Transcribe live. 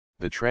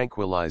the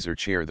tranquilizer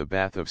chair, the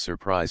bath of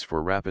surprise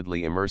for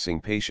rapidly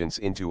immersing patients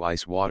into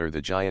ice water, the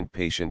giant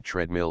patient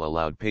treadmill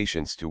allowed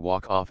patients to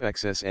walk off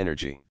excess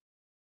energy.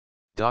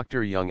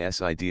 Dr.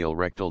 Young's ideal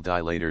rectal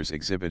dilators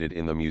exhibited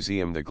in the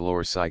museum. The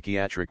Glore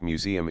Psychiatric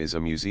Museum is a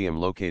museum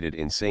located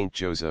in St.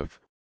 Joseph,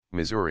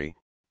 Missouri,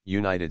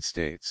 United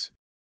States.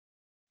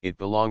 It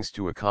belongs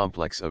to a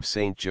complex of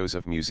St.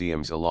 Joseph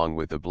museums along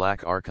with the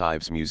Black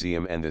Archives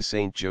Museum and the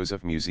St.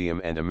 Joseph Museum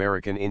and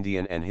American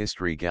Indian and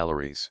History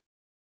Galleries.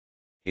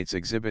 Its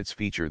exhibits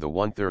feature the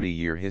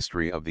 130-year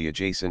history of the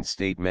adjacent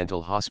state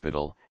mental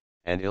hospital,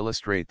 and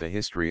illustrate the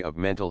history of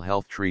mental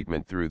health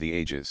treatment through the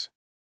ages.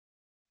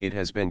 It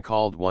has been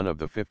called one of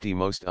the 50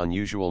 most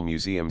unusual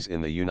museums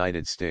in the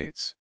United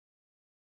States.